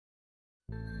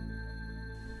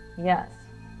Yes.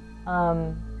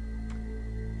 Um,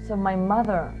 so my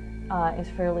mother is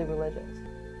fairly religious,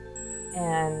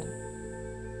 and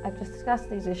I've discussed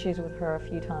these issues with her a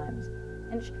few times.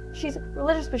 And she's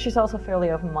religious, but she's also fairly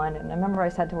open-minded. And I remember I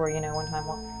said to her, one time,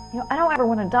 well, I don't ever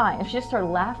want to die. And she just started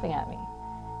laughing at me.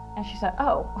 And she said,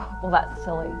 oh, well, that's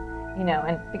silly.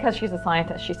 And because she's a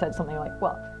scientist, she said something like,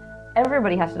 well,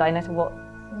 everybody has to die. And I said, well,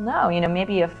 no,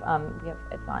 maybe if we have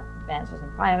advances in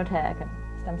biotech and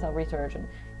stem cell research and,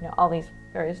 all these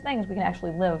various things, we can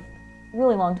actually live a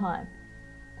really long time.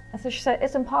 And so she said,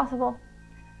 it's impossible.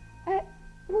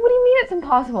 What do you mean it's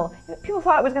impossible? People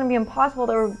thought it was going to be impossible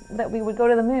that we would go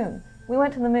to the moon. We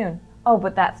went to the moon. Oh,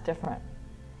 but that's different.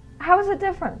 How is it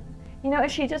different?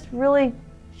 She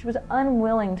was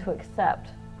unwilling to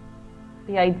accept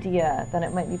the idea that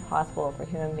it might be possible for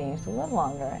human beings to live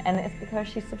longer. And it's because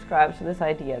she subscribes to this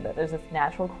idea that there's this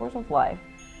natural course of life,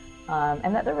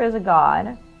 and that there is a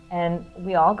God, and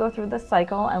we all go through this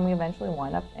cycle, and we eventually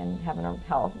wind up in heaven or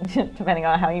hell, depending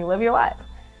on how you live your life.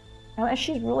 And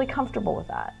she's really comfortable with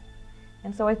that.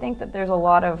 And so I think that there's a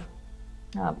lot of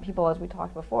people, as we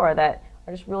talked before, that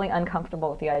are just really uncomfortable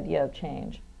with the idea of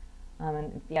change,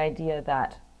 and the idea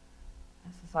that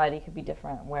society could be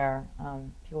different, where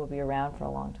people will be around for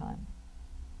a long time.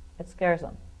 It scares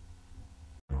them.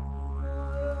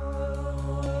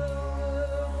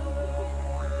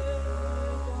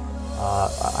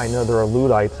 I know there are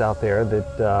Luddites out there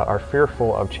that are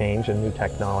fearful of change and new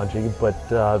technology, but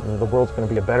the world's going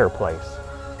to be a better place.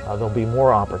 There'll be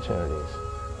more opportunities.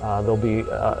 There'll be,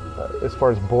 as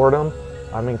far as boredom,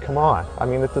 I mean, come on. I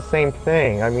mean, it's the same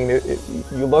thing. I mean,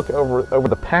 you look over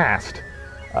the past,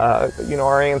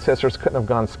 our ancestors couldn't have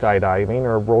gone skydiving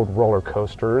or rode roller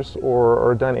coasters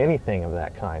or done anything of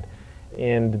that kind.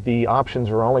 And the options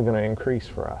are only going to increase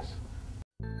for us.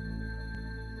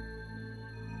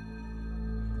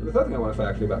 The third thing I want to say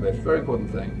actually about this, very important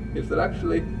thing, is that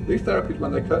actually these therapies,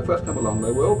 when they first come along,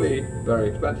 they will be very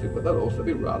expensive, but they'll also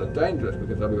be rather dangerous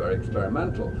because they'll be very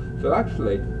experimental. So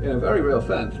actually, in a very real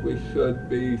sense, we should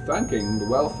be thanking the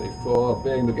wealthy for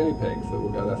being the guinea pigs that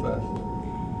will go there first.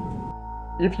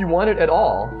 If you want it at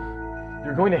all,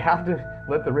 you're going to have to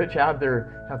let the rich have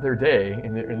their day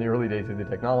in the early days of the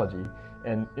technology,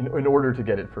 and in order to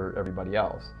get it for everybody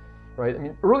else, right? I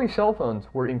mean, early cell phones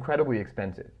were incredibly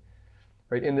expensive.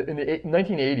 Right? In the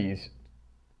 1980s,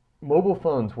 mobile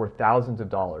phones were thousands of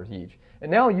dollars each. And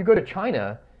now you go to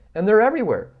China, and they're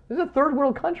everywhere. This is a third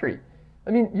world country.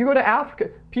 I mean, you go to Africa,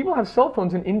 people have cell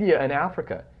phones in India and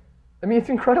Africa. I mean, it's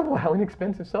incredible how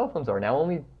inexpensive cell phones are now,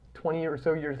 only 20 or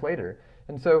so years later.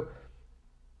 And so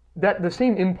that the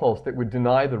same impulse that would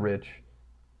deny the rich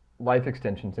life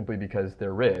extension simply because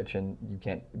they're rich and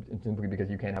simply because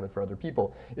you can't have it for other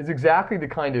people is exactly the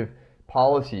kind of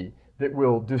policy that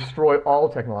will destroy all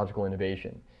technological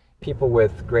innovation. People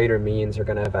with greater means are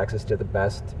going to have access to the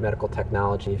best medical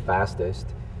technology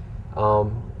fastest.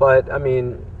 But I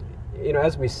mean,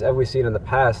 as we've seen in the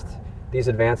past, these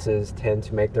advances tend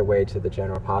to make their way to the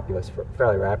general populace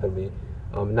fairly rapidly.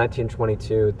 In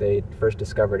 1922, they first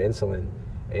discovered insulin,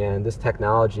 and this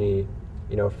technology,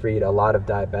 freed a lot of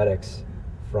diabetics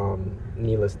from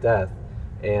needless death.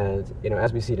 And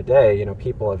as we see today,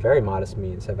 people of very modest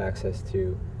means have access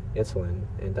to insulin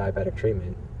and diabetic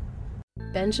treatment.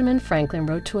 Benjamin Franklin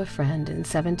wrote to a friend in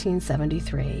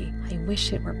 1773, "I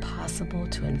wish it were possible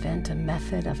to invent a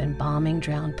method of embalming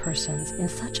drowned persons in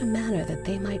such a manner that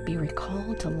they might be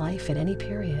recalled to life at any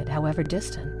period, however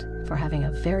distant, for having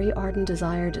a very ardent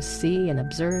desire to see and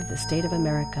observe the state of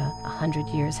America 100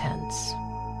 years hence."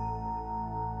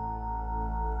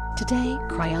 Today,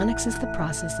 cryonics is the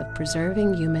process of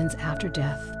preserving humans after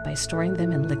death by storing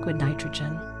them in liquid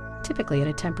nitrogen, typically at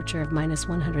a temperature of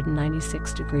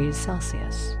 -196 degrees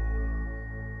Celsius.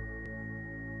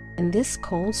 In this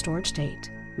cold storage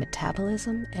state,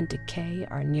 metabolism and decay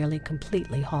are nearly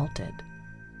completely halted.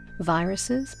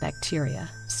 Viruses, bacteria,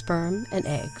 sperm, and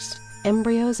eggs,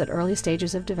 embryos at early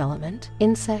stages of development,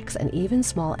 insects, and even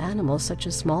small animals such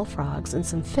as small frogs and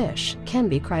some fish can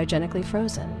be cryogenically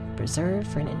frozen, preserved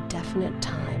for an indefinite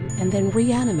time, and then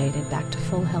reanimated back to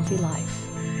full healthy life.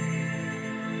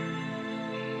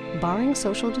 Barring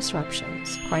social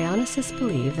disruptions, cryonicists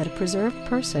believe that a preserved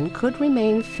person could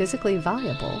remain physically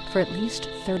viable for at least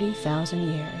 30,000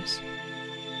 years.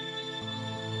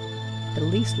 At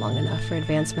least long enough for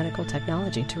advanced medical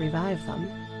technology to revive them.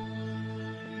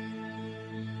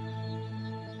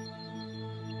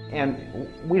 And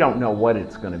we don't know what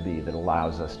it's going to be that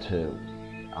allows us to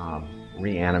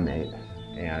reanimate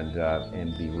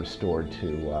and be restored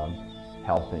to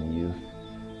health and youth,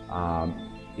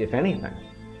 if anything.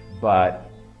 But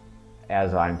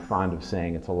as I'm fond of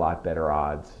saying, it's a lot better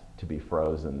odds to be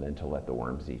frozen than to let the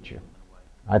worms eat you.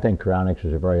 I think cryonics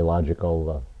is a very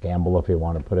logical gamble, if you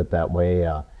want to put it that way.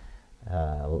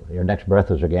 Your next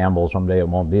breath is a gamble. Someday it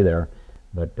won't be there.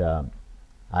 But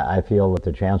I feel that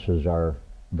the chances are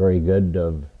very good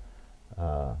of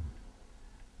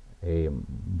a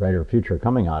brighter future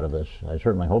coming out of this. I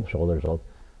certainly hope so. There's a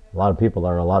lot of people that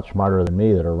are a lot smarter than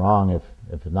me that are wrong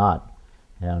if not.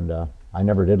 And I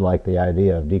never did like the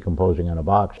idea of decomposing in a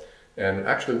box. And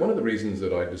actually one of the reasons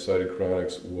that I decided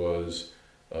cryonics was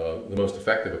the most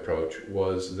effective approach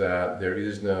was that there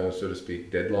is no, so to speak,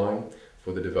 deadline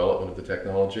for the development of the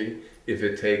technology. If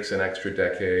it takes an extra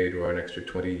decade or an extra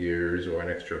 20 years or an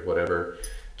extra whatever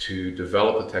to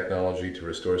develop the technology to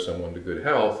restore someone to good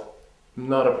health,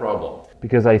 not a problem.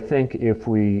 Because I think if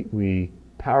we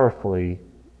powerfully,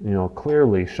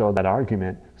 clearly show that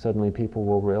argument, suddenly people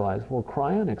will realize, well,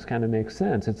 cryonics kind of makes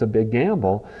sense. It's a big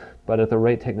gamble, but at the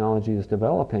rate technology is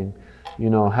developing,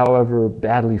 however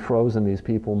badly frozen these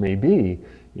people may be,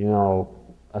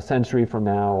 a century from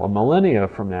now, a millennia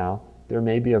from now, there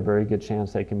may be a very good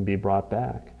chance they can be brought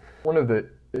back. One of the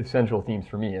essential themes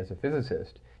for me as a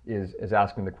physicist is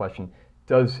asking the question,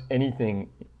 does anything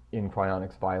in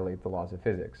cryonics violate the laws of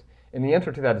physics? And the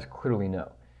answer to that is clearly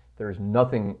no. There is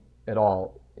nothing at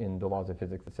all in the laws of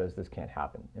physics that says this can't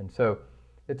happen. And so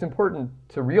it's important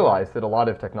to realize that a lot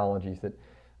of technologies that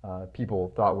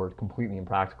people thought were completely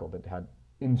impractical, that had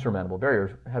insurmountable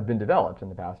barriers, have been developed in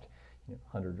the past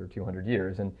 100 or 200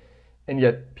 years. And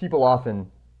yet people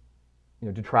often,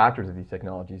 detractors of these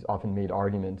technologies often made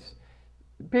arguments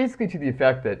basically to the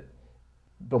effect that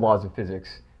the laws of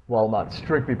physics, while not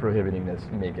strictly prohibiting this,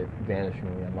 make it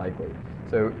vanishingly unlikely.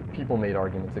 So people made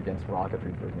arguments against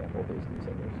rocketry, for example, basically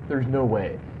said there's no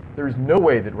way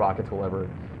that rockets will ever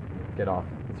get off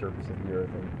the surface of the Earth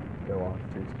and go off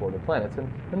to explore the planets,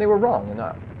 and they were wrong.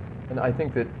 And I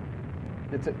think that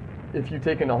if you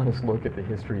take an honest look at the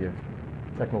history of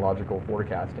technological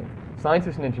forecasting,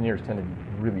 scientists and engineers tend to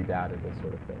be really bad at this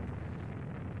sort of thing.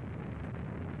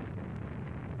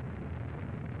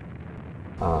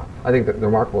 I think that the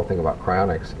remarkable thing about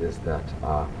cryonics is that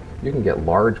you can get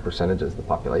large percentages of the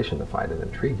population to find it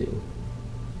intriguing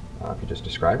if you just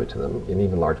describe it to them, and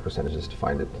even large percentages to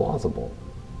find it plausible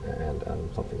and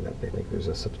something that they think there's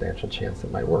a substantial chance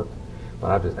it might work.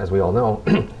 But as we all know,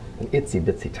 an itsy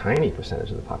bitsy tiny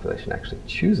percentage of the population actually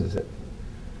chooses it.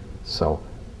 So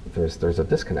there's a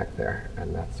disconnect there,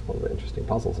 and that's one of the interesting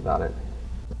puzzles about it.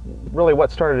 Really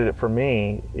what started it for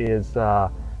me is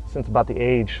since about the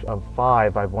age of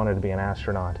 5, I've wanted to be an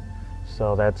astronaut.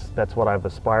 So that's what I've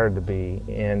aspired to be.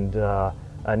 And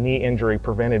a knee injury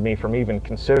prevented me from even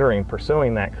considering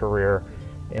pursuing that career.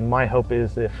 And my hope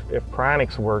is if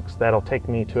cryonics works, that'll take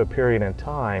me to a period in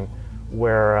time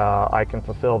where I can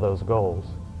fulfill those goals.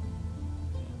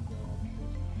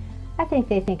 I think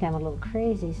they think I'm a little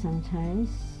crazy sometimes.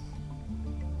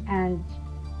 And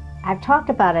I've talked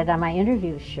about it on my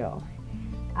interview show.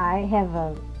 I have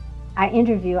an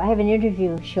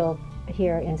interview show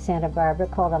here in Santa Barbara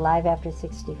called Alive After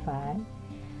 65.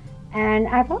 And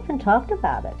I've often talked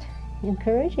about it,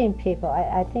 encouraging people.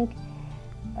 I think,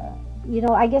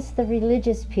 I guess the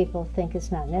religious people think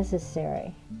it's not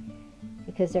necessary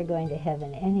because they're going to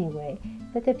heaven anyway.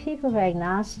 But the people who are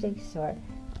agnostics or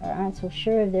aren't so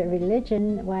sure of their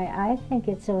religion, why, I think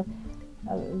it's a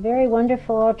very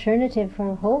wonderful alternative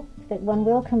for hope that one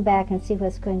will come back and see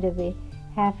what's going to be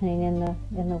happening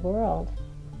in the world.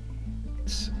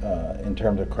 In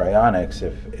terms of cryonics,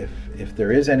 if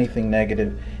there is anything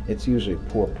negative, it's usually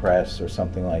poor press or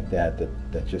something like that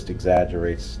just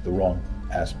exaggerates the wrong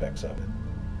aspects of it.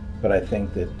 But I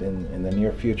think that in the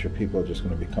near future, people are just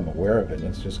going to become aware of it, and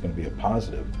it's just going to be a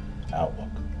positive outlook.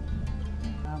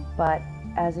 But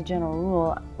as a general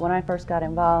rule, when I first got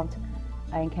involved,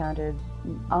 I encountered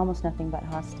almost nothing but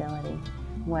hostility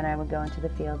when I would go into the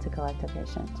field to collect a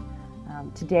patient.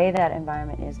 Today that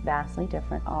environment is vastly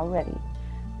different already.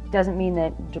 Doesn't mean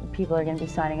that people are going to be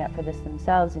signing up for this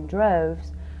themselves in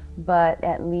droves, but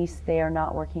at least they are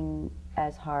not working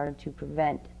as hard to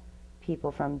prevent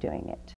people from doing it.